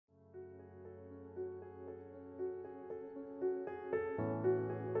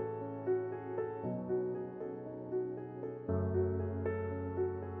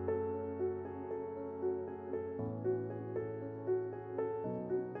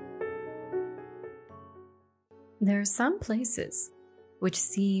There are some places which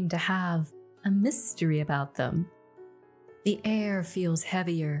seem to have a mystery about them. The air feels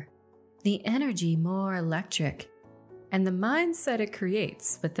heavier, the energy more electric, and the mindset it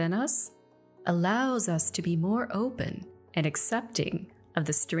creates within us allows us to be more open and accepting of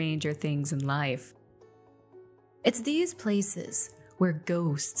the stranger things in life. It's these places where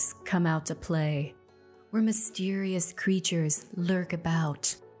ghosts come out to play, where mysterious creatures lurk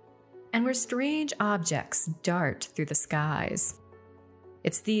about, and where strange objects dart through the skies.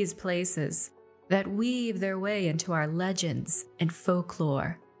 It's these places that weave their way into our legends and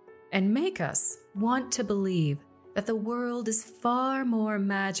folklore and make us want to believe that the world is far more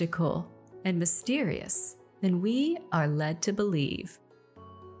magical and mysterious than we are led to believe.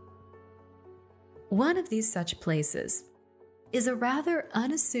 One of these such places is a rather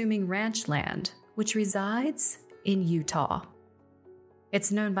unassuming ranchland which resides in Utah.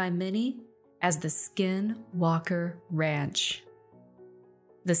 It's known by many as the Skinwalker Ranch.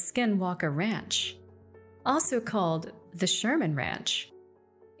 The Skinwalker Ranch, also called the Sherman Ranch,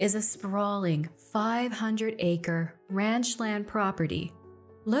 is a sprawling 500-acre ranchland property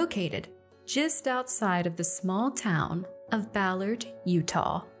located just outside of the small town of Ballard,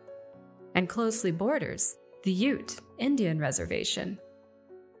 Utah, and closely borders the Ute Indian Reservation.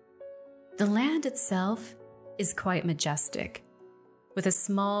 The land itself is quite majestic, with a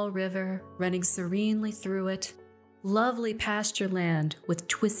small river running serenely through it, lovely pasture land with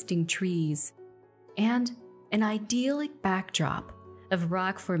twisting trees, and an idyllic backdrop of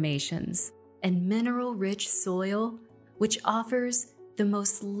rock formations and mineral-rich soil which offers the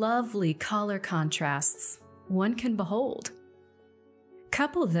most lovely color contrasts one can behold.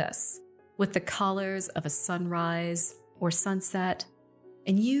 Couple this with the colors of a sunrise or sunset,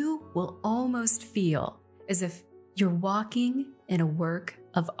 and you will almost feel as if you're walking in a work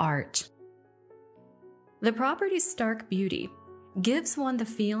of art. The property's stark beauty gives one the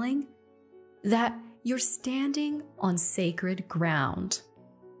feeling that you're standing on sacred ground.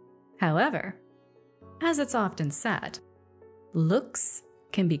 However, as it's often said, looks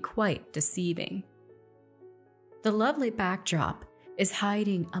can be quite deceiving. The lovely backdrop is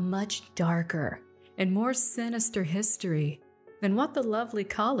hiding a much darker and more sinister history than what the lovely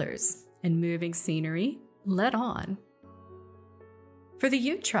colors and moving scenery let on. For the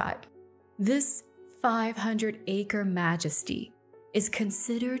Ute tribe, this 500-acre majesty is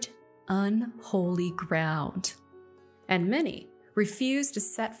considered unholy ground, and many refuse to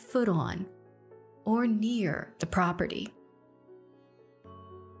set foot on or near the property.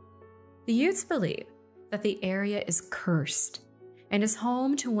 The Utes believe that the area is cursed and is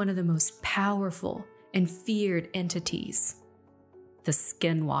home to one of the most powerful and feared entities, the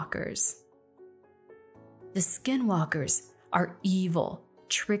Skinwalkers. The Skinwalkers are evil,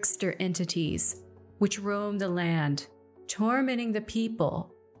 trickster entities which roam the land, tormenting the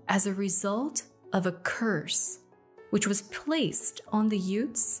people as a result of a curse which was placed on the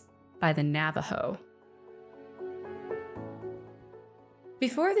Utes by the Navajo.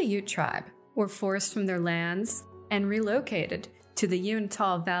 Before the Ute tribe were forced from their lands and relocated to the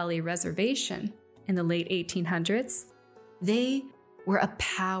Uinta Valley Reservation in the late 1800s, they were a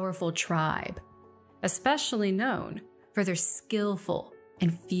powerful tribe, especially known for their skillful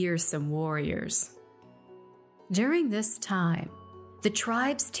and fearsome warriors. During this time, the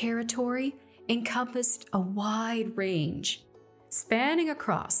tribe's territory encompassed a wide range, spanning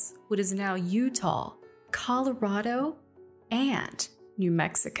across what is now Utah, Colorado, and New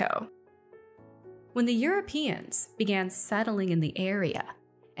Mexico. When the Europeans began settling in the area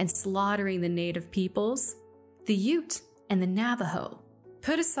and slaughtering the native peoples, the Ute and the Navajo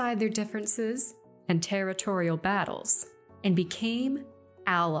put aside their differences and territorial battles and became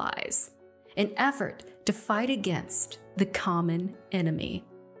allies, an effort to fight against the common enemy.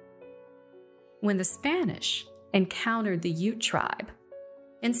 When the Spanish encountered the Ute tribe,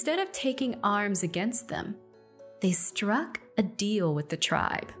 instead of taking arms against them, they struck a deal with the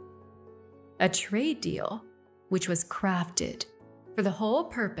tribe. A trade deal which was crafted for the whole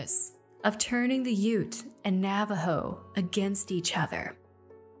purpose of turning the Ute and Navajo against each other,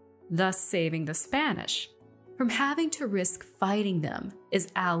 thus saving the Spanish from having to risk fighting them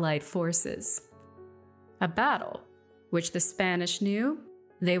as allied forces. A battle which the Spanish knew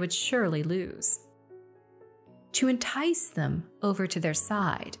they would surely lose. To entice them over to their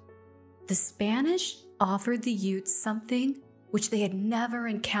side, the Spanish offered the Utes something which they had never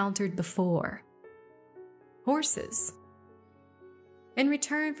encountered before: horses. In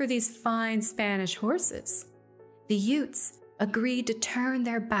return for these fine Spanish horses, the Utes agreed to turn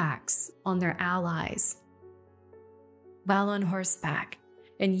their backs on their allies. While on horseback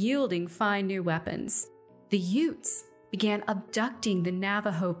and yielding fine new weapons, the Utes began abducting the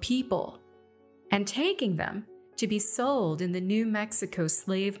Navajo people and taking them to be sold in the New Mexico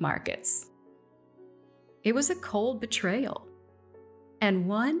slave markets. It was a cold betrayal, and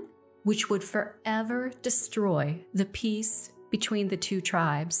one which would forever destroy the peace between the two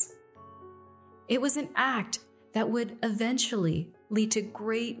tribes. It was an act that would eventually lead to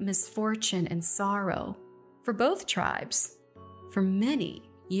great misfortune and sorrow for both tribes for many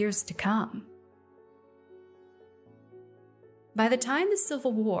years to come. By the time the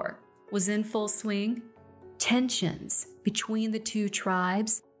Civil War was in full swing, tensions between the two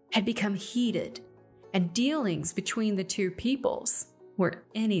tribes had become heated, and dealings between the two peoples were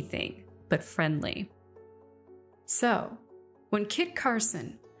anything but friendly. So, when Kit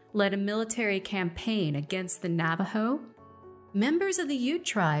Carson led a military campaign against the Navajo, members of the Ute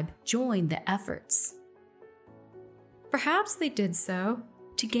tribe joined the efforts. Perhaps they did so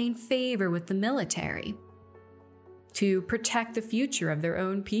to gain favor with the military, to protect the future of their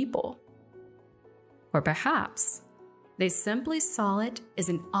own people. Or perhaps they simply saw it as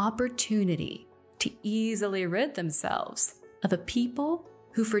an opportunity to easily rid themselves of a people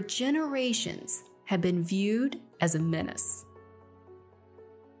who for generations had been viewed as a menace.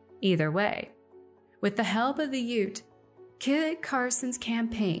 Either way, with the help of the Ute, Kit Carson's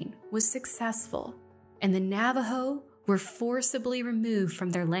campaign was successful, and the Navajo were forcibly removed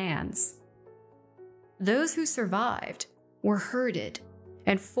from their lands. Those who survived were herded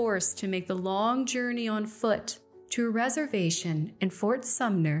and forced to make the long journey on foot to a reservation in Fort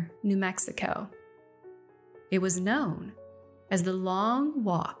Sumner, New Mexico. It was known as the Long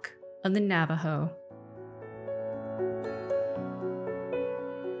Walk of the Navajo.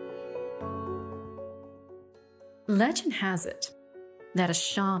 Legend has it that a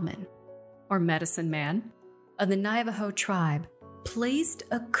shaman, or medicine man, of the Navajo tribe placed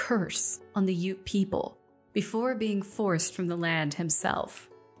a curse on the Ute people before being forced from the land himself.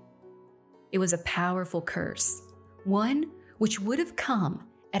 It was a powerful curse, one which would have come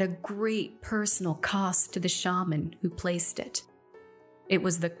at a great personal cost to the shaman who placed it. It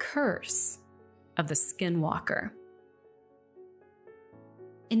was the curse of the Skinwalker.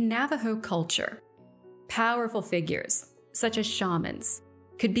 In Navajo culture, powerful figures, such as shamans,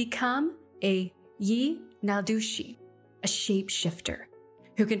 could become a Naldushi, a shapeshifter,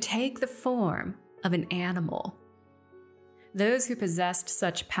 who could take the form of an animal. Those who possessed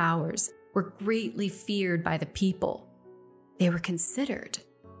such powers were greatly feared by the people. They were considered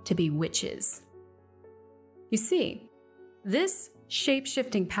to be witches. You see, this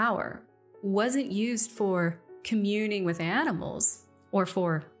shape-shifting power wasn't used for communing with animals or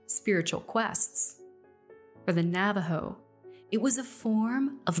for spiritual quests. For the Navajo, it was a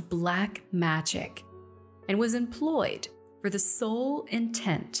form of black magic and was employed for the sole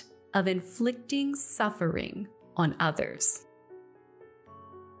intent of inflicting suffering on others.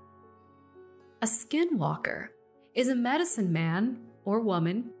 A skinwalker is a medicine man or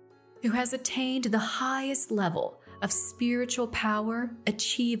woman who has attained the highest level of spiritual power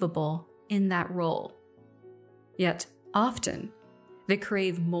achievable in that role. Yet often, they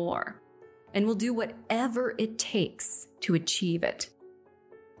crave more and will do whatever it takes to achieve it.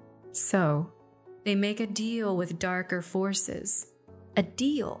 So, they make a deal with darker forces, a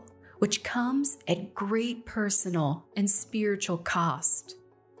deal which comes at great personal and spiritual cost.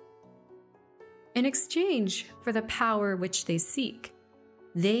 In exchange for the power which they seek,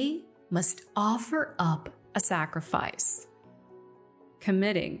 they must offer up a sacrifice,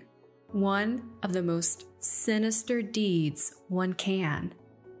 committing one of the most sinister deeds one can,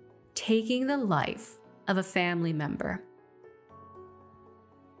 taking the life of a family member.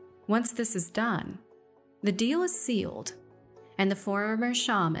 Once this is done, the deal is sealed, and the former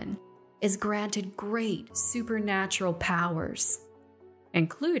shaman is granted great supernatural powers,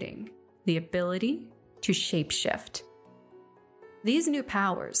 including the ability to shapeshift. These new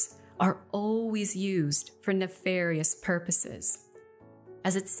powers are always used for nefarious purposes,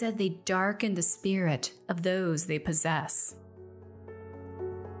 as it's said they darken the spirit of those they possess.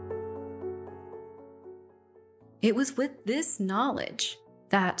 It was with this knowledge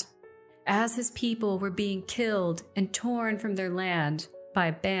that, as his people were being killed and torn from their land by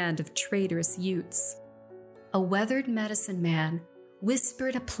a band of traitorous Utes, a weathered medicine man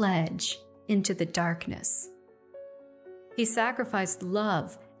whispered a pledge into the darkness. He sacrificed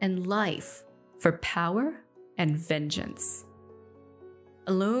love and life for power and vengeance.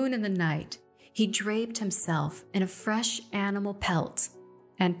 Alone in the night, he draped himself in a fresh animal pelt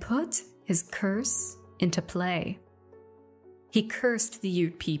and put his curse into play. He cursed the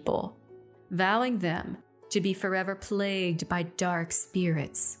Ute people, vowing them to be forever plagued by dark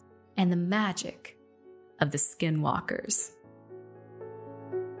spirits and the magic of the Skinwalkers.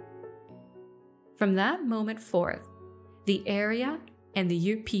 From that moment forth, the area and the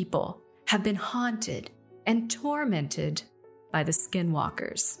Ute people have been haunted and tormented by the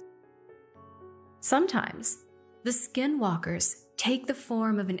Skinwalkers. Sometimes, the Skinwalkers take the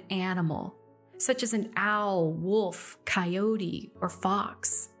form of an animal, such as an owl, wolf, coyote, or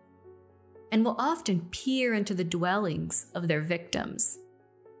fox, and will often peer into the dwellings of their victims,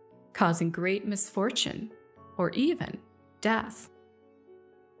 causing great misfortune or even death.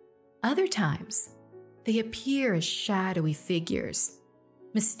 Other times, they appear as shadowy figures,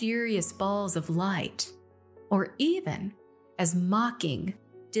 mysterious balls of light, or even as mocking,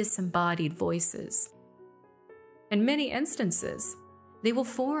 disembodied voices. In many instances, they will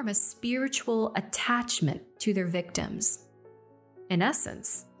form a spiritual attachment to their victims, in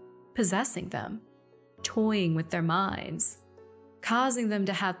essence, possessing them, toying with their minds, causing them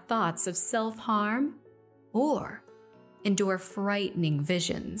to have thoughts of self-harm or endure frightening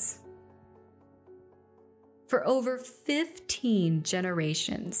visions. For over 15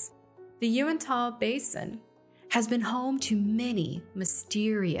 generations, the Uinta Basin has been home to many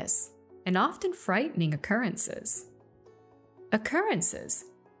mysterious and often frightening occurrences. Occurrences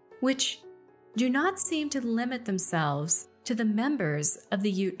which do not seem to limit themselves to the members of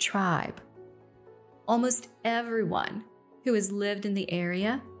the Ute tribe. Almost everyone who has lived in the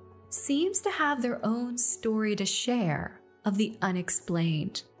area seems to have their own story to share of the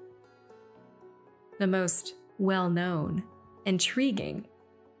unexplained. The most well-known, intriguing,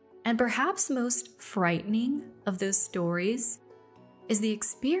 and perhaps most frightening of those stories is the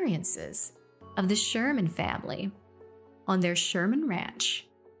experiences of the Sherman family on their Sherman Ranch,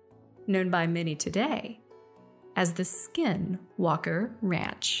 known by many today as the Skinwalker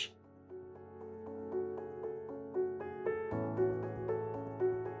Ranch.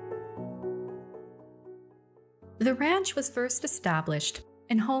 The ranch was first established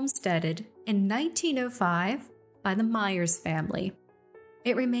and homesteaded in 1905 by the Myers family.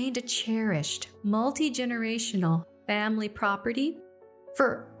 It remained a cherished, multi-generational family property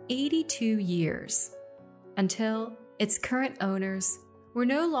for 82 years, until its current owners were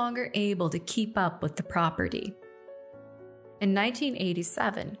no longer able to keep up with the property. In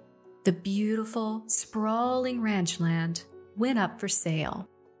 1987, the beautiful, sprawling ranch land went up for sale.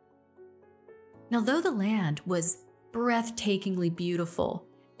 Now, though the land was breathtakingly beautiful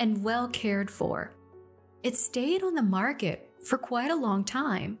and well cared for, it stayed on the market for quite a long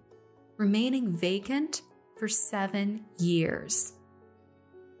time, remaining vacant for 7 years.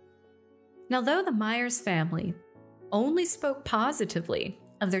 Now, though the Myers family only spoke positively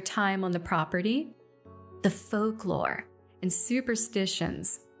of their time on the property, the folklore and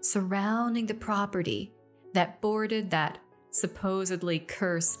superstitions surrounding the property that bordered that supposedly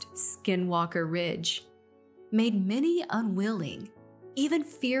cursed Skinwalker Ridge made many unwilling, even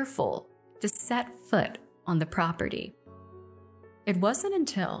fearful, to set foot on the property. It wasn't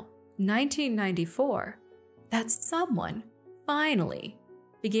until 1994 that someone finally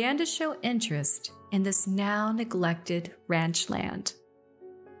began to show interest in this now neglected ranch land.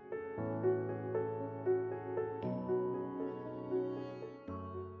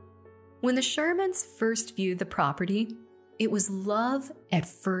 When the Shermans first viewed the property, it was love at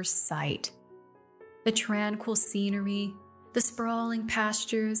first sight. The tranquil scenery, the sprawling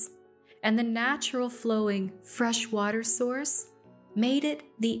pastures, and the natural flowing fresh water source made it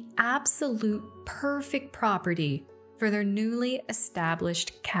the absolute perfect property for their newly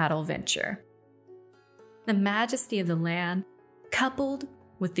established cattle venture. The majesty of the land, coupled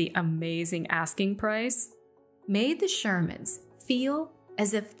with the amazing asking price, made the Shermans feel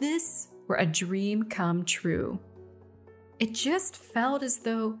as if this were a dream come true. It just felt as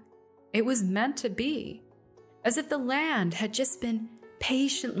though it was meant to be, as if the land had just been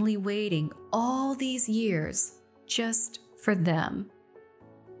patiently waiting all these years just for them.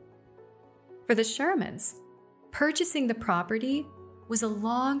 For the Shermans, purchasing the property was a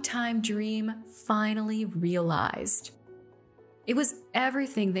long-time dream finally realized. It was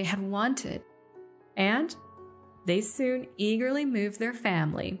everything they had wanted, and they soon eagerly moved their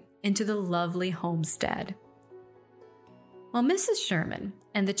family into the lovely homestead. While Mrs. Sherman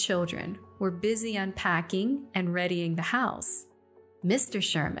and the children were busy unpacking and readying the house, Mr.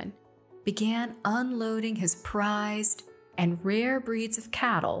 Sherman began unloading his prized and rare breeds of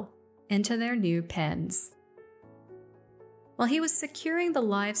cattle into their new pens. While he was securing the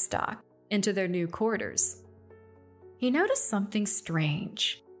livestock into their new quarters, he noticed something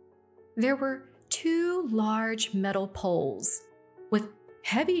strange. There were 2 large metal poles with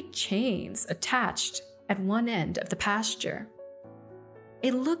heavy chains attached at one end of the pasture.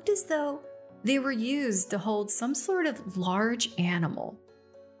 It looked as though they were used to hold some sort of large animal.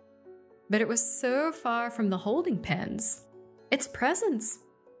 But it was so far from the holding pens, its presence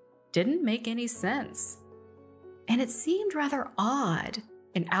didn't make any sense, and it seemed rather odd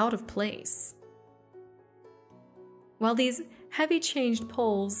and out of place. While these heavy-changed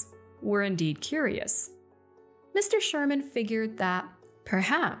poles were indeed curious, Mr. Sherman figured that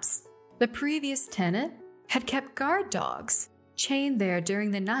perhaps the previous tenant had kept guard dogs chained there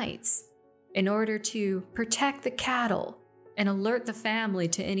during the nights in order to protect the cattle and alert the family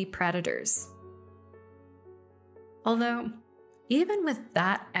to any predators. Although, even with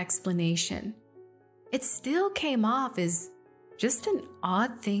that explanation, it still came off as just an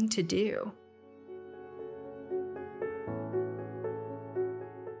odd thing to do.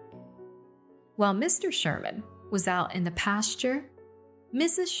 While Mr. Sherman was out in the pasture,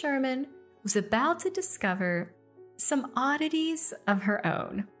 Mrs. Sherman was about to discover some oddities of her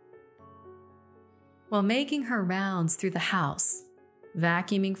own. While making her rounds through the house,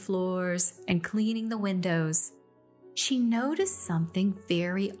 vacuuming floors and cleaning the windows, she noticed something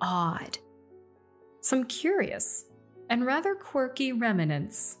very odd. Some curious and rather quirky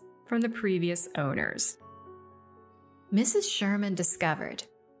remnants from the previous owners. Mrs. Sherman discovered,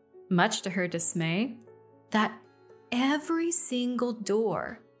 much to her dismay, that every single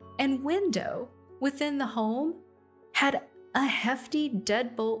door and window within the home had a hefty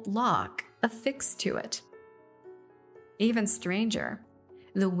deadbolt lock affixed to it. Even stranger,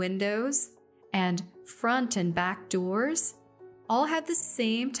 the windows and front and back doors all had the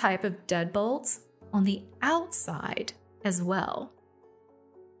same type of deadbolts on the outside as well.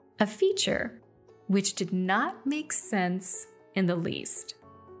 A feature which did not make sense in the least.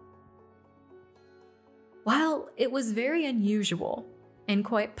 While it was very unusual and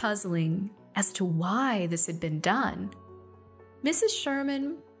quite puzzling as to why this had been done, Mrs.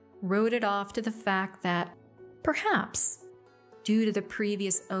 Sherman wrote it off to the fact that perhaps, due to the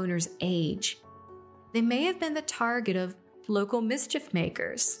previous owner's age, they may have been the target of local mischief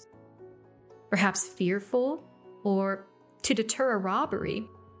makers. Perhaps fearful, or to deter a robbery,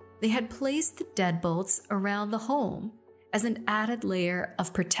 they had placed the deadbolts around the home as an added layer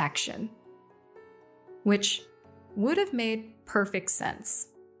of protection, which would have made perfect sense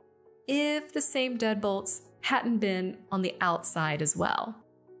if the same deadbolts hadn't been on the outside as well.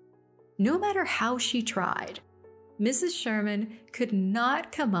 No matter how she tried, Mrs. Sherman could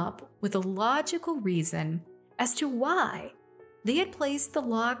not come up with a logical reason as to why they had placed the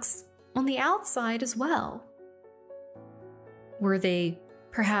locks on the outside as well. Were they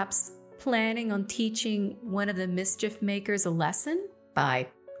perhaps planning on teaching one of the mischief makers a lesson by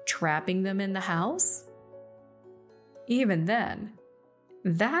trapping them in the house? Even then,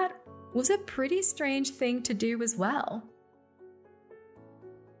 that was a pretty strange thing to do as well.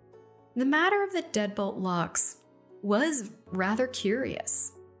 The matter of the deadbolt locks was rather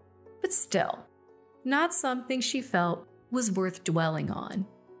curious, but still, not something she felt was worth dwelling on.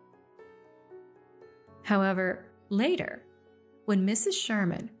 However, later, when Mrs.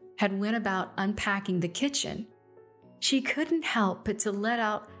 Sherman had went about unpacking the kitchen, she couldn't help but to let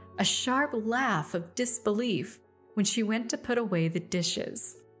out a sharp laugh of disbelief when she went to put away the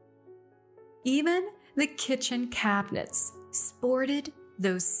dishes. Even the kitchen cabinets sported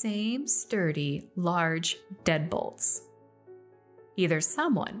those same sturdy, large deadbolts. Either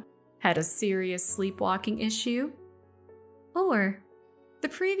someone had a serious sleepwalking issue, or the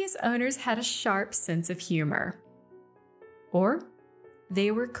previous owners had a sharp sense of humor, or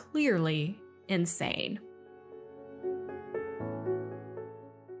they were clearly insane.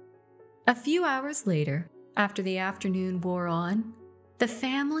 A few hours later, after the afternoon wore on, the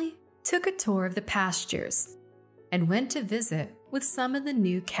family took a tour of the pastures and went to visit with some of the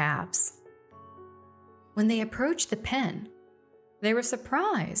new calves. When they approached the pen, they were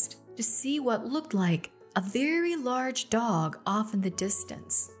surprised to see what looked like a very large dog off in the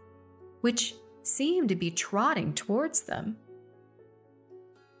distance, which seemed to be trotting towards them.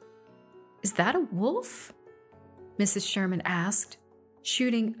 "Is that a wolf?" Mrs. Sherman asked,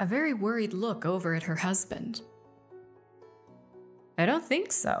 shooting a very worried look over at her husband. "I don't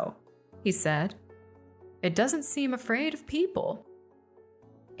think so," he said. "It doesn't seem afraid of people.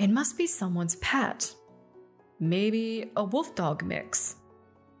 It must be someone's pet. Maybe a wolf-dog mix."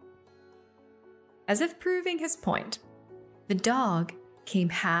 As if proving his point, the dog came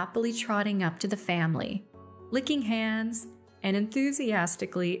happily trotting up to the family, licking hands and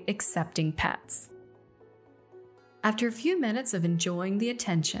enthusiastically accepting pets. After a few minutes of enjoying the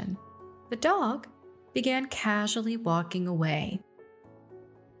attention, the dog began casually walking away.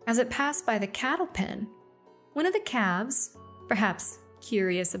 As it passed by the cattle pen, one of the calves, perhaps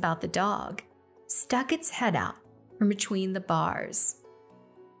curious about the dog, stuck its head out from between the bars.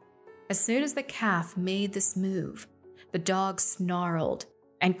 As soon as the calf made this move, the dog snarled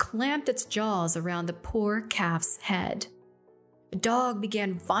and clamped its jaws around the poor calf's head. The dog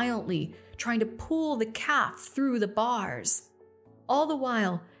began violently trying to pull the calf through the bars. All the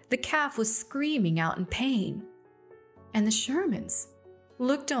while, the calf was screaming out in pain. And the Shermans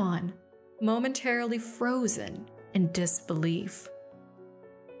looked on, momentarily frozen in disbelief.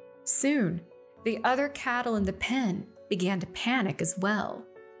 Soon, the other cattle in the pen began to panic as well,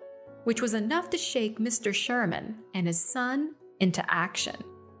 which was enough to shake Mr. Sherman and his son into action.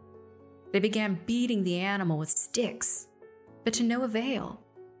 They began beating the animal with sticks, but to no avail.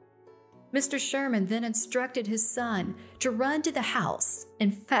 Mr. Sherman then instructed his son to run to the house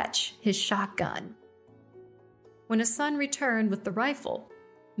and fetch his shotgun. When his son returned with the rifle,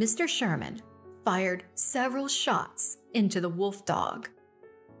 Mr. Sherman fired several shots into the wolf dog,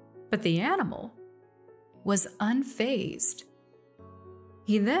 but the animal was unfazed.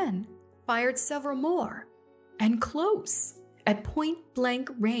 He then fired several more, and close, at point-blank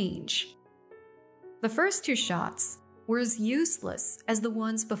range. The first 2 shots were as useless as the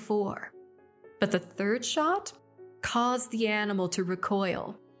ones before, but the third shot caused the animal to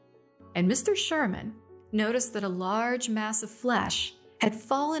recoil, and Mr. Sherman noticed that a large mass of flesh had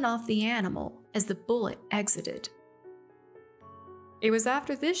fallen off the animal as the bullet exited. It was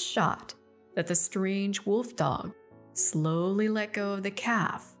after this shot that the strange wolf dog slowly let go of the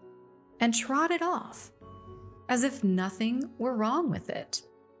calf and trotted off as if nothing were wrong with it.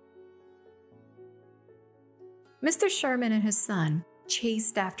 Mr. Sherman and his son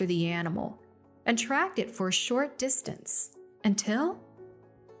chased after the animal and tracked it for a short distance until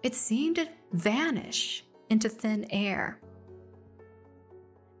it seemed to vanish into thin air.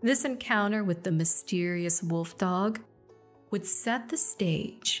 This encounter with the mysterious wolf dog would set the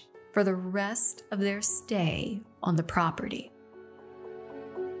stage for the rest of their stay on the property.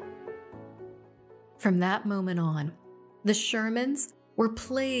 From that moment on, the Shermans were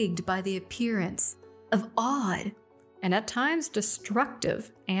plagued by the appearance of odd and at times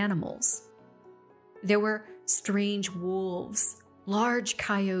destructive animals. There were strange wolves, large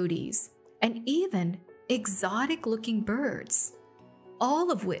coyotes, and even exotic-looking birds,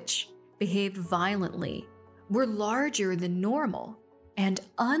 all of which behaved violently, were larger than normal, and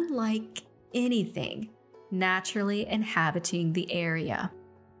unlike anything naturally inhabiting the area.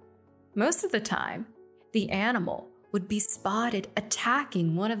 Most of the time, the animal would be spotted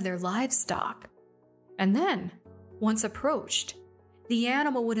attacking one of their livestock, and then, once approached, the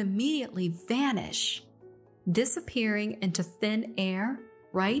animal would immediately vanish, disappearing into thin air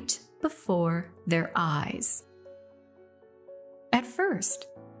right before their eyes. At first,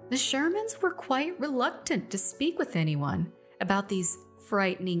 the Shermans were quite reluctant to speak with anyone about these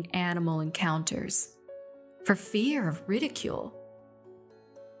frightening animal encounters, for fear of ridicule.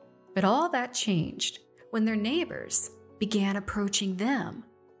 But all that changed when their neighbors began approaching them,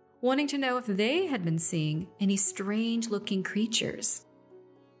 wanting to know if they had been seeing any strange-looking creatures.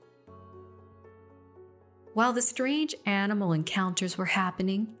 While the strange animal encounters were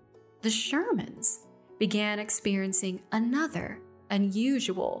happening, the Shermans began experiencing another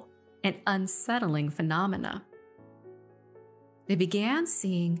unusual and unsettling phenomena. They began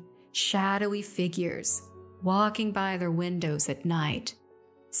seeing shadowy figures walking by their windows at night,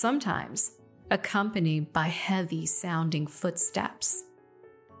 sometimes accompanied by heavy-sounding footsteps.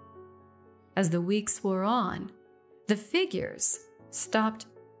 As the weeks wore on, the figures stopped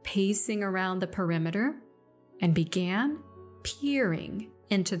pacing around the perimeter and began peering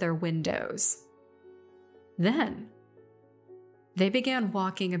into their windows. Then, they began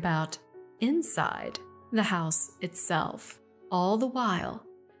walking about inside the house itself, all the while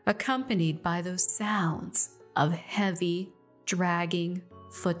accompanied by those sounds of heavy, dragging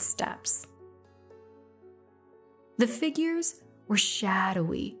footsteps. The figures were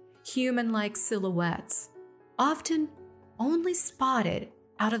shadowy, human-like silhouettes, often only spotted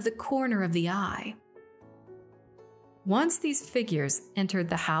out of the corner of the eye. Once these figures entered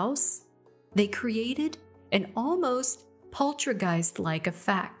the house, they created an almost poltergeist-like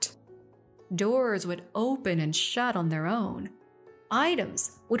effect. Doors would open and shut on their own,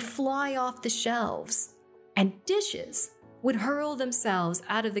 items would fly off the shelves, and dishes would hurl themselves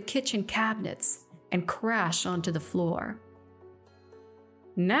out of the kitchen cabinets and crash onto the floor.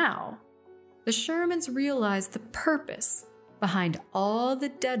 Now, the Shermans realized the purpose behind all the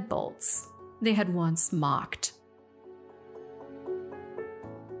deadbolts they had once mocked.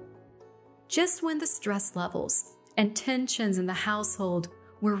 Just when the stress levels and tensions in the household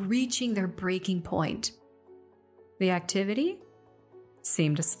were reaching their breaking point, the activity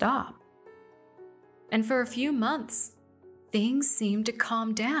seemed to stop. And for a few months, things seemed to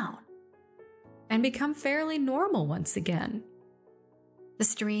calm down and become fairly normal once again. The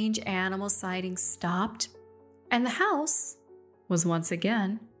strange animal sightings stopped, and the house was once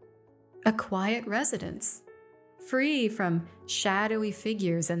again a quiet residence, free from shadowy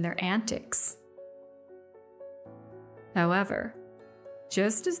figures and their antics. However,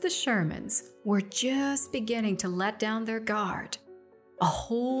 just as the Shermans were just beginning to let down their guard, a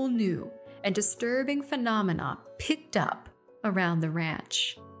whole new and disturbing phenomena picked up around the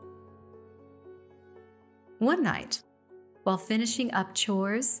ranch. One night, while finishing up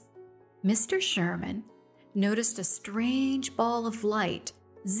chores, Mr. Sherman noticed a strange ball of light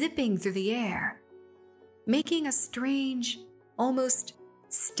zipping through the air, making a strange, almost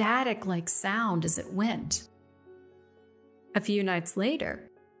static-like sound as it went. A few nights later,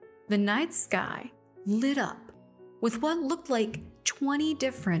 the night sky lit up with what looked like 20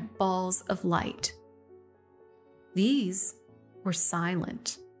 different balls of light. These were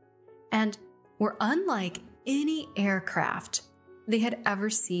silent and were unlike any aircraft they had ever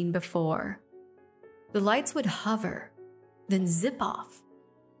seen before. The lights would hover, then zip off,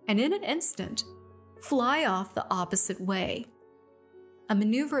 and in an instant, fly off the opposite way, a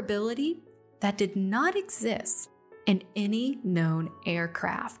maneuverability that did not exist in any known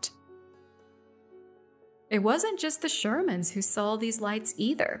aircraft. It wasn't just the Shermans who saw these lights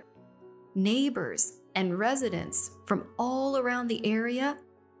either. Neighbors and residents from all around the area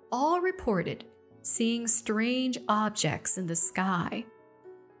all reported seeing strange objects in the sky.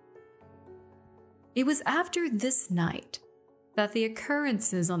 It was after this night that the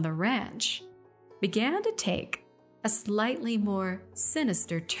occurrences on the ranch began to take a slightly more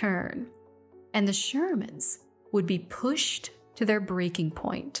sinister turn, and the Shermans would be pushed to their breaking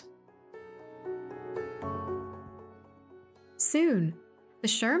point. Soon, the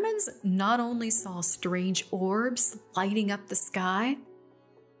Shermans not only saw strange orbs lighting up the sky,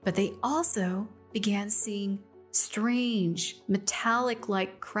 but they also began seeing strange,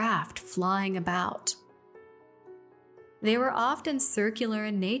 metallic-like craft flying about. They were often circular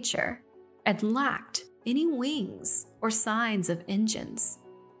in nature and lacked any wings or signs of engines.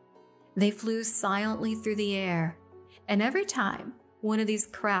 They flew silently through the air, and every time one of these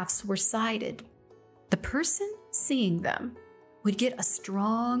crafts were sighted, the person seeing them would get a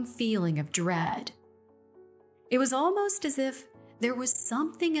strong feeling of dread. It was almost as if there was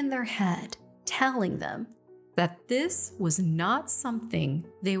something in their head telling them that this was not something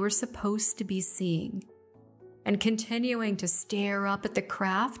they were supposed to be seeing, and continuing to stare up at the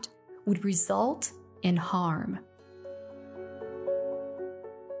craft would result in harm.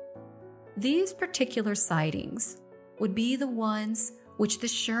 These particular sightings would be the ones which the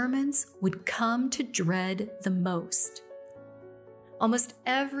Shermans would come to dread the most. Almost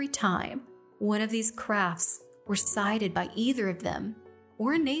every time one of these crafts were sighted by either of them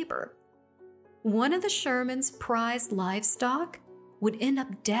or a neighbor, one of the Shermans' prized livestock would end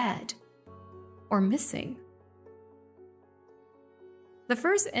up dead or missing. The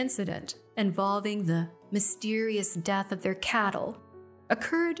first incident involving the mysterious death of their cattle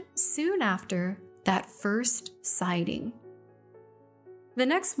occurred soon after that first sighting. The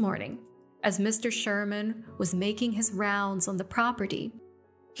next morning, as Mr. Sherman was making his rounds on the property,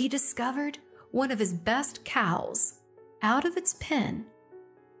 he discovered one of his best cows out of its pen,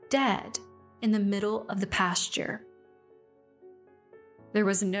 dead in the middle of the pasture. There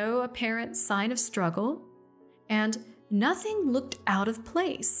was no apparent sign of struggle, and nothing looked out of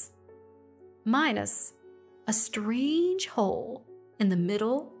place, minus a strange hole in the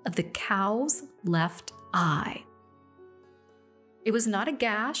middle of the cow's left eye. It was not a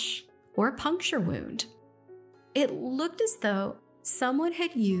gash or a puncture wound. It looked as though someone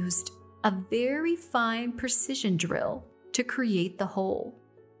had used a very fine precision drill to create the hole.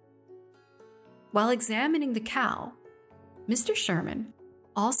 While examining the cow, Mr. Sherman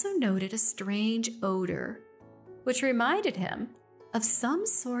also noted a strange odor, which reminded him of some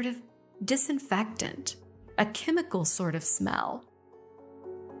sort of disinfectant, a chemical sort of smell.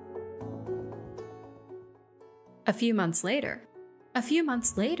 A few months later,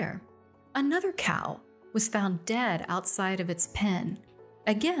 another cow was found dead outside of its pen,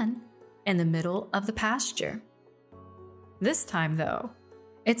 again in the middle of the pasture. This time, though,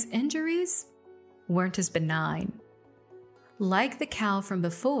 its injuries weren't as benign. Like the cow from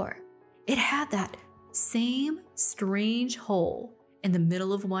before, it had that same strange hole in the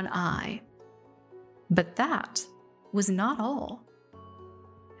middle of one eye. But that was not all.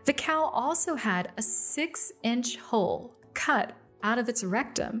 The cow also had a 6-inch hole cut out of its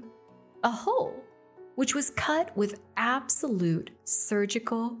rectum, a hole which was cut with absolute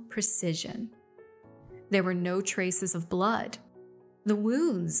surgical precision. There were no traces of blood. The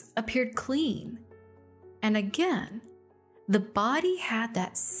wounds appeared clean. And again, the body had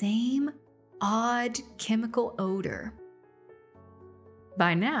that same odd chemical odor.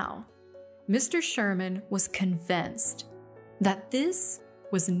 By now, Mr. Sherman was convinced that this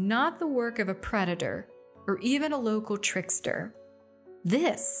was not the work of a predator or even a local trickster.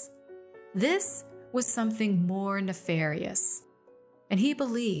 This was something more nefarious, and he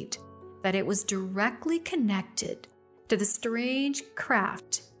believed that it was directly connected to the strange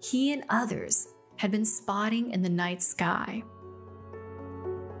craft he and others had been spotting in the night sky.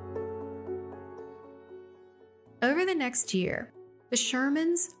 Over the next year, the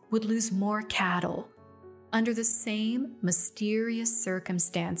Shermans would lose more cattle under the same mysterious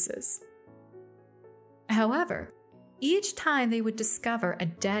circumstances. However, each time they would discover a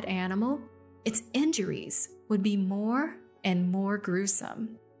dead animal, its injuries would be more and more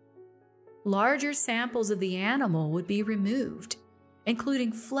gruesome. Larger samples of the animal would be removed,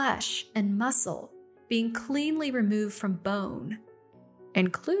 including flesh and muscle being cleanly removed from bone,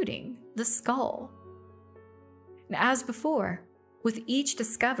 including the skull. And as before, with each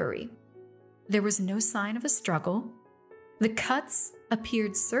discovery, there was no sign of a struggle. The cuts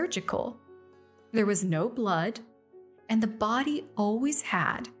appeared surgical. There was no blood, and the body always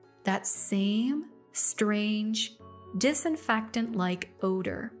had that same strange, disinfectant-like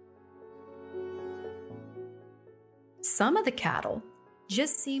odor. Some of the cattle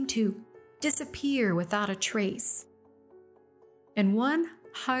just seemed to disappear without a trace. In one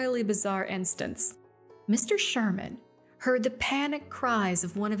highly bizarre instance, Mr. Sherman heard the panicked cries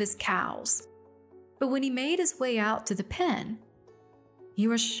of one of his cows, but when he made his way out to the pen, he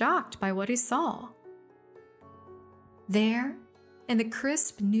was shocked by what he saw. There, in the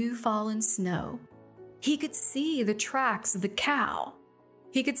crisp new fallen snow, he could see the tracks of the cow.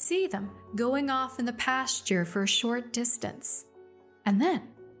 He could see them going off in the pasture for a short distance, and then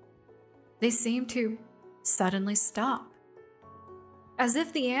they seemed to suddenly stop, as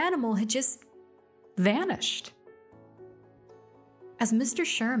if the animal had just vanished. As Mr.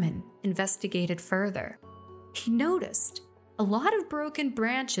 Sherman investigated further, he noticed a lot of broken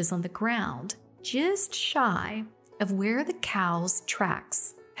branches on the ground just shy of where the cow's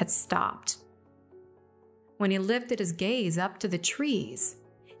tracks had stopped. When he lifted his gaze up to the trees,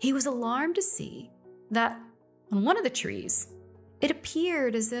 he was alarmed to see that on one of the trees, it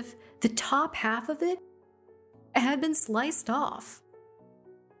appeared as if the top half of it had been sliced off,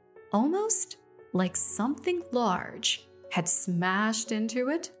 almost like something large had smashed into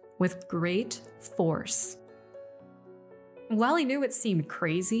it with great force. While he knew it seemed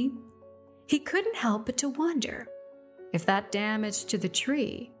crazy, he couldn't help but to wonder if that damage to the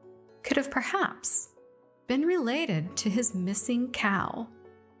tree could have perhaps been related to his missing cow.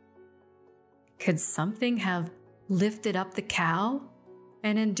 Could something have lifted up the cow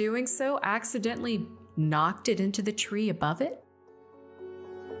and in doing so accidentally knocked it into the tree above it?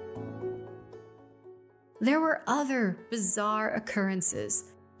 There were other bizarre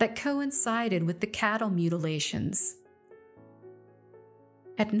occurrences that coincided with the cattle mutilations.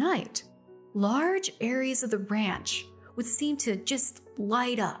 At night, large areas of the ranch would seem to just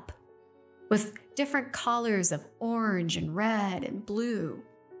light up with different colors of orange and red and blue.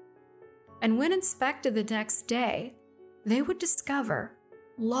 And when inspected the next day, they would discover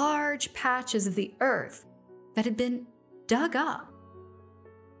large patches of the earth that had been dug up,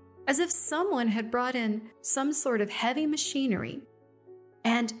 as if someone had brought in some sort of heavy machinery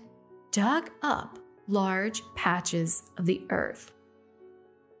and dug up large patches of the earth.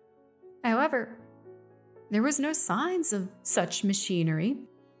 However, there was no signs of such machinery.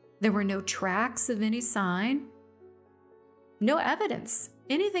 There were no tracks of any sign. No evidence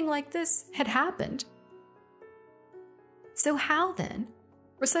anything like this had happened. So how then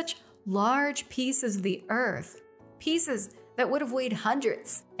were such large pieces of the earth, pieces that would have weighed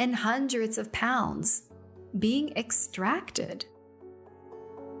hundreds and hundreds of pounds, being extracted?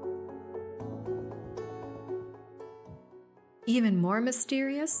 Even more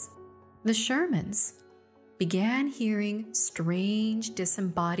mysterious, the Shermans began hearing strange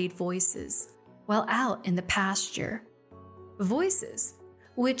disembodied voices while out in the pasture. Voices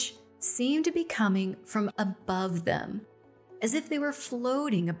which seemed to be coming from above them, as if they were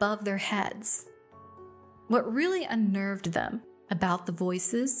floating above their heads. What really unnerved them about the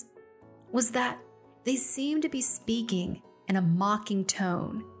voices was that they seemed to be speaking in a mocking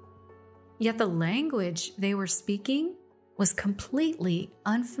tone, yet the language they were speaking was completely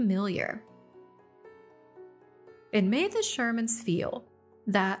unfamiliar. It made the Shermans feel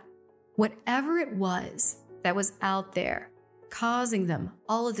that whatever it was that was out there causing them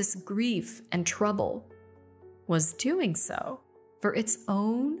all of this grief and trouble was doing so for its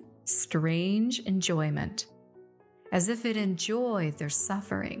own strange enjoyment, as if it enjoyed their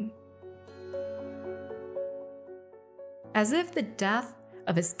suffering. As if the death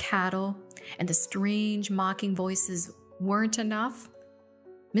of his cattle and the strange mocking voices weren't enough,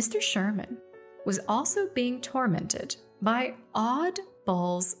 Mr. Sherman was also being tormented by odd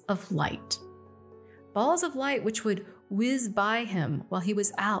balls of light. Balls of light which would whiz by him while he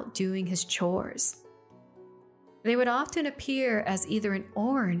was out doing his chores. They would often appear as either an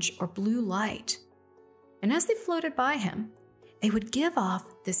orange or blue light, and as they floated by him, they would give off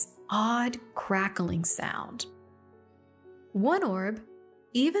this odd crackling sound. One orb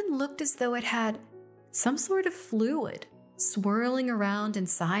even looked as though it had some sort of fluid swirling around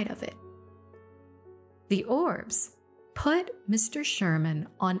inside of it. The orbs put Mr. Sherman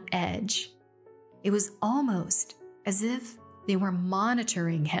on edge. It was almost as if they were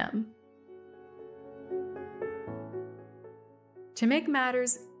monitoring him. To make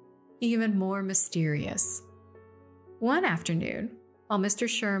matters even more mysterious, one afternoon, while Mr.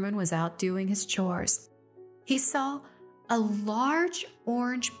 Sherman was out doing his chores, he saw a large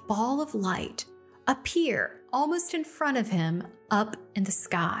orange ball of light appear almost in front of him up in the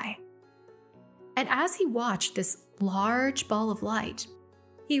sky. And as he watched this large ball of light,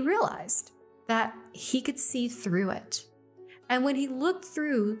 he realized that he could see through it. And when he looked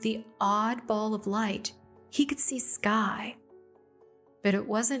through the odd ball of light, he could see sky. But it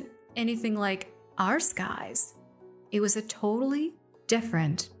wasn't anything like our skies. It was a totally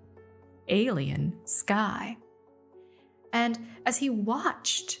different, alien sky. And as he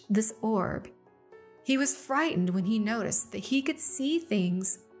watched this orb, he was frightened when he noticed that he could see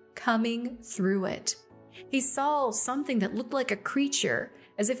things coming through it. He saw something that looked like a creature,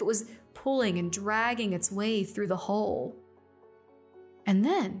 as if it was pulling and dragging its way through the hole. And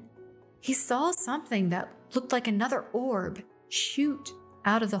then he saw something that looked like another orb shoot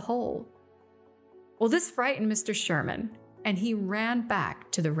out of the hole. Well, this frightened Mr. Sherman, and he ran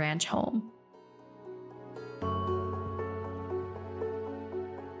back to the ranch home.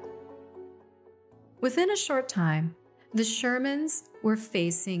 Within a short time, the Shermans were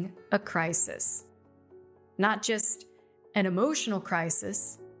facing a crisis. Not just an emotional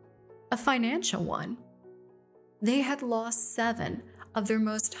crisis, a financial one. They had lost 7 of their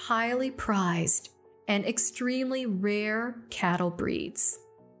most highly prized and extremely rare cattle breeds.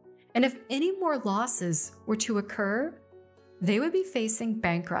 And if any more losses were to occur, they would be facing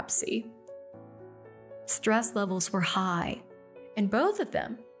bankruptcy. Stress levels were high, and both of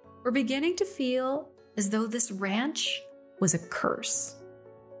them were beginning to feel as though this ranch was a curse.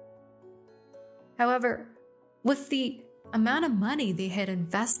 However, with the amount of money they had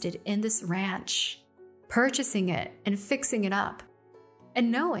invested in this ranch, purchasing it and fixing it up,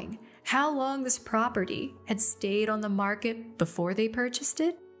 and knowing how long this property had stayed on the market before they purchased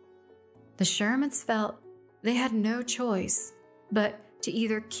it, the Shermans felt they had no choice but to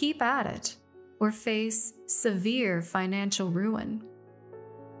either keep at it or face severe financial ruin.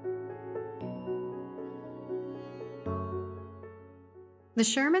 The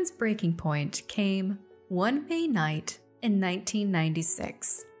Shermans' breaking point came one May night in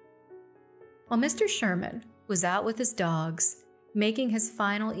 1996. While Mr. Sherman was out with his dogs, making his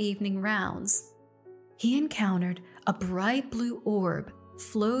final evening rounds, he encountered a bright blue orb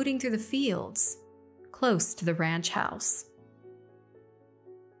floating through the fields close to the ranch house.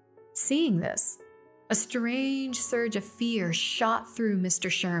 Seeing this, a strange surge of fear shot through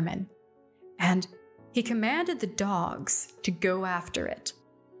Mr. Sherman, and he commanded the dogs to go after it.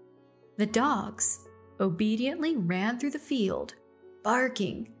 The dogs obediently ran through the field,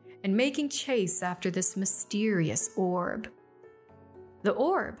 barking and making chase after this mysterious orb. The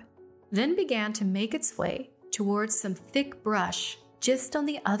orb then began to make its way towards some thick brush just on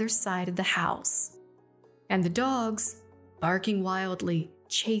the other side of the house, and the dogs, barking wildly,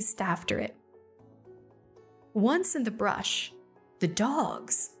 chased after it. Once in the brush, the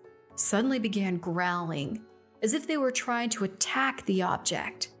dogs suddenly began growling as if they were trying to attack the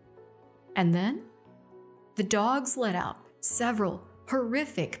object. And then, the dogs let out several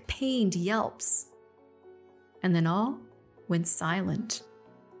horrific, pained yelps. And then all went silent.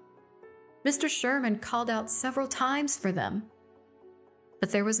 Mr. Sherman called out several times for them,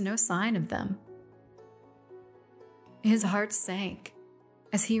 but there was no sign of them. His heart sank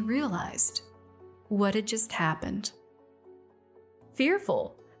as he realized what had just happened.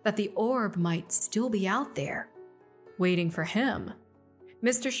 Fearful that the orb might still be out there, waiting for him,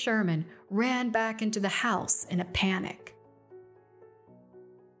 Mr. Sherman ran back into the house in a panic.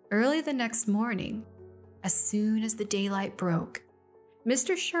 Early the next morning, as soon as the daylight broke,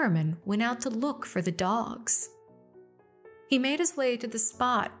 Mr. Sherman went out to look for the dogs, He made his way to the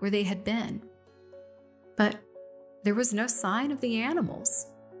spot where they had been, but there was no sign of the animals.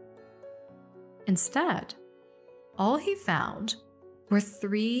 Instead, all he found were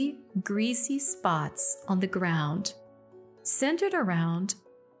 3 greasy spots on the ground, centered around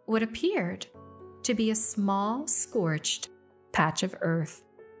what appeared to be a small, scorched patch of earth.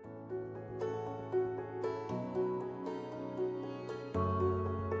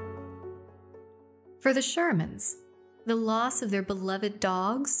 For the Shermans, the loss of their beloved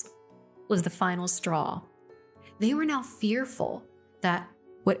dogs was the final straw. They were now fearful that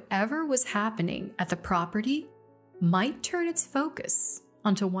whatever was happening at the property might turn its focus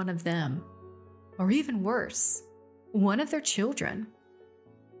onto one of them, or even worse, one of their children.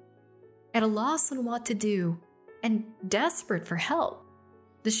 At a loss on what to do and desperate for help,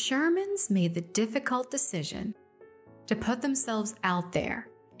 the Shermans made the difficult decision to put themselves out there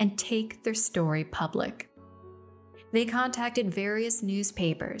and take their story public. They contacted various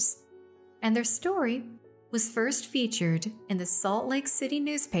newspapers, and their story was first featured in the Salt Lake City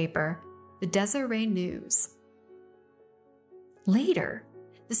newspaper, the Deseret News. Later,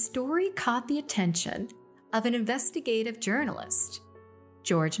 the story caught the attention of an investigative journalist,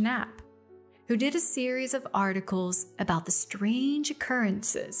 George Knapp, who did a series of articles about the strange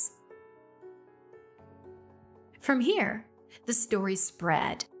occurrences. From here, the story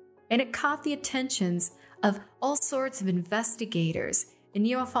spread, and it caught the attentions of all sorts of investigators and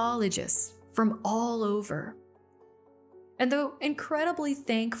ufologists from all over. And though incredibly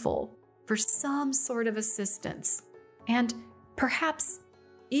thankful for some sort of assistance, and perhaps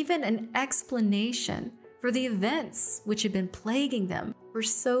even an explanation for the events which had been plaguing them for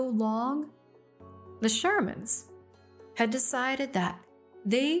so long, the Shermans had decided that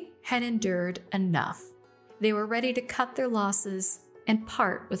they had endured enough. They were ready to cut their losses and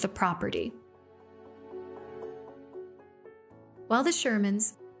part with the property. While the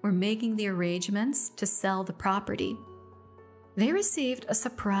Shermans were making the arrangements to sell the property, they received a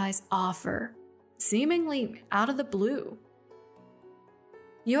surprise offer, seemingly out of the blue.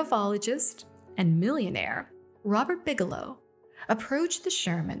 Ufologist and millionaire Robert Bigelow approached the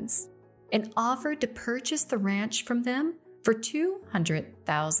Shermans and offered to purchase the ranch from them for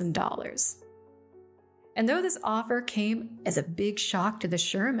 $200,000. And though this offer came as a big shock to the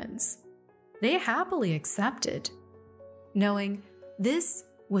Shermans, they happily accepted, knowing this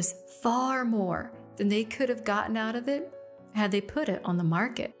was far more than they could have gotten out of it had they put it on the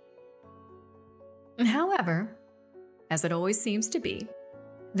market. However, as it always seems to be,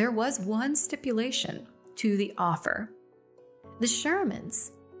 there was one stipulation to the offer. The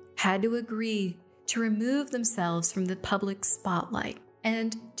Shermans had to agree to remove themselves from the public spotlight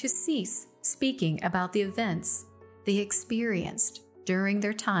and to cease speaking about the events they experienced during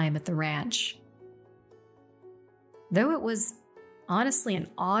their time at the ranch. Though it was honestly an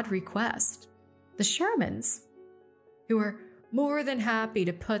odd request, the Shermans, who were more than happy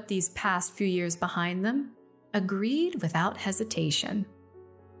to put these past few years behind them, agreed without hesitation.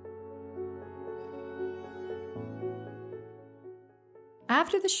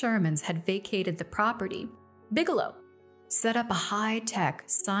 After the Shermans had vacated the property, Bigelow set up a high-tech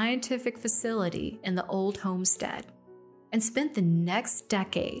scientific facility in the old homestead and spent the next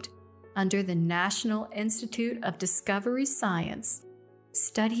decade under the National Institute of Discovery Science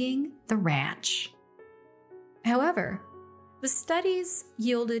studying the ranch. However, the studies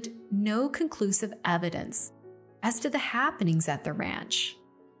yielded no conclusive evidence as to the happenings at the ranch.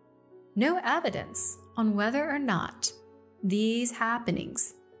 No evidence on whether or not these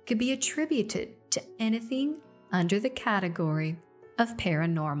happenings could be attributed to anything under the category of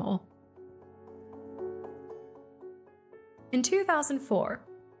paranormal. In 2004,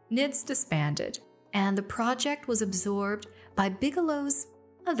 NIDS disbanded, and the project was absorbed by Bigelow's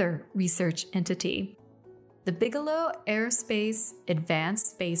other research entity, the Bigelow Aerospace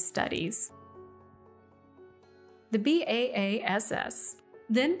Advanced Space Studies. The BAASS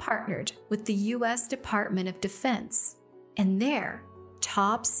then partnered with the U.S. Department of Defense and their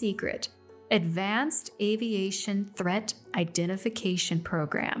top-secret Advanced Aviation Threat Identification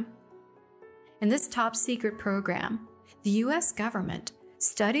Program. In this top-secret program, the U.S. government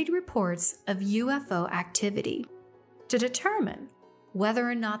studied reports of UFO activity to determine whether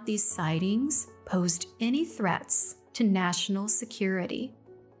or not these sightings posed any threats to national security.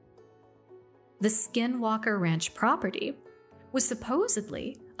 The Skinwalker Ranch property was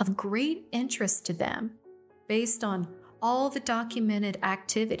supposedly of great interest to them based on all the documented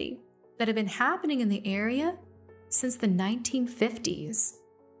activity that had been happening in the area since the 1950s.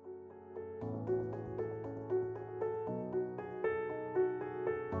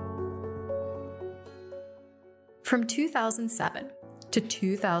 From 2007 to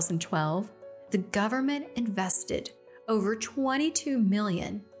 2012, the government invested over $22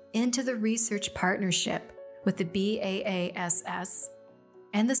 million into the research partnership with the BAASS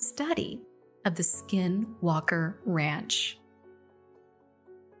and the study of the Skinwalker Ranch.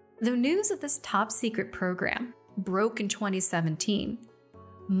 The news of this top-secret program broke in 2017.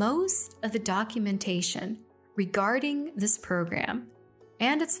 Most of the documentation regarding this program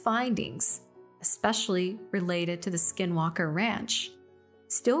and its findings, especially related to the Skinwalker Ranch,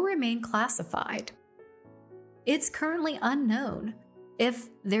 still remain classified. It's currently unknown if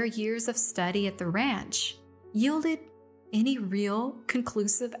their years of study at the ranch yielded any real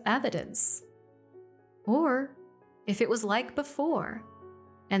conclusive evidence, or if it was like before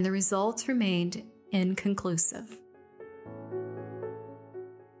and the results remained inconclusive.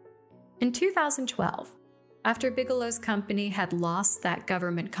 In 2012, after Bigelow's company had lost that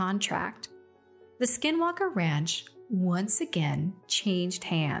government contract, the Skinwalker Ranch once again changed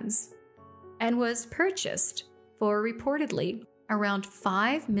hands and was purchased for reportedly around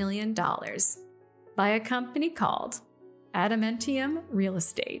 $5 million by a company called Adamantium Real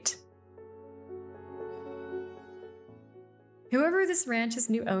Estate. Whoever this ranch's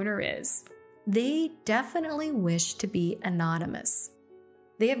new owner is, they definitely wish to be anonymous.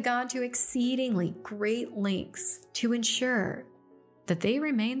 They have gone to exceedingly great lengths to ensure that they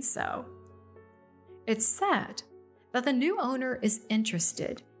remain so. It's said that the new owner is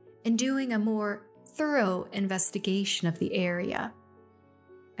interested in doing a more thorough investigation of the area.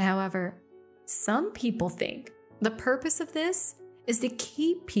 However, some people think the purpose of this is to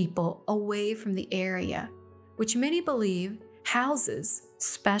keep people away from the area, which many believe houses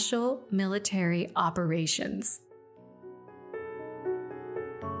special military operations.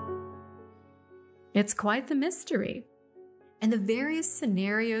 It's quite the mystery, and the various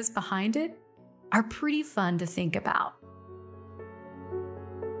scenarios behind it are pretty fun to think about.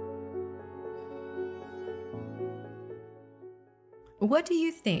 What do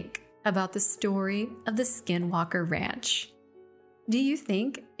you think about the story of the Skinwalker Ranch? Do you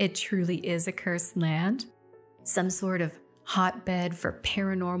think it truly is a cursed land? Some sort of hotbed for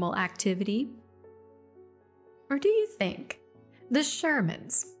paranormal activity? Or do you think the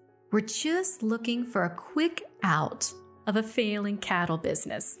Shermans were just looking for a quick out of a failing cattle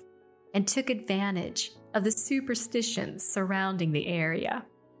business and took advantage of the superstitions surrounding the area?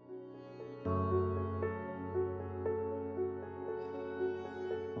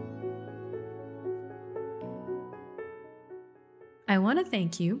 I want to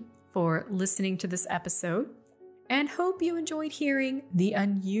thank you for listening to this episode and hope you enjoyed hearing the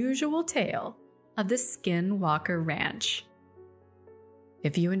unusual tale of the Skinwalker Ranch.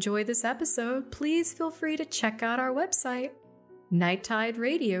 If you enjoyed this episode, please feel free to check out our website,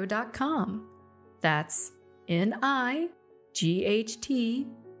 nighttideradio.com. That's NIGHTTIDE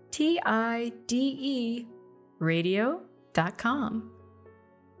radio.com.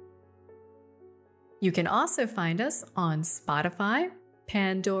 You can also find us on Spotify,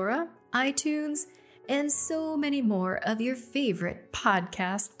 Pandora, iTunes, and so many more of your favorite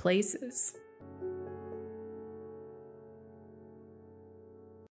podcast places.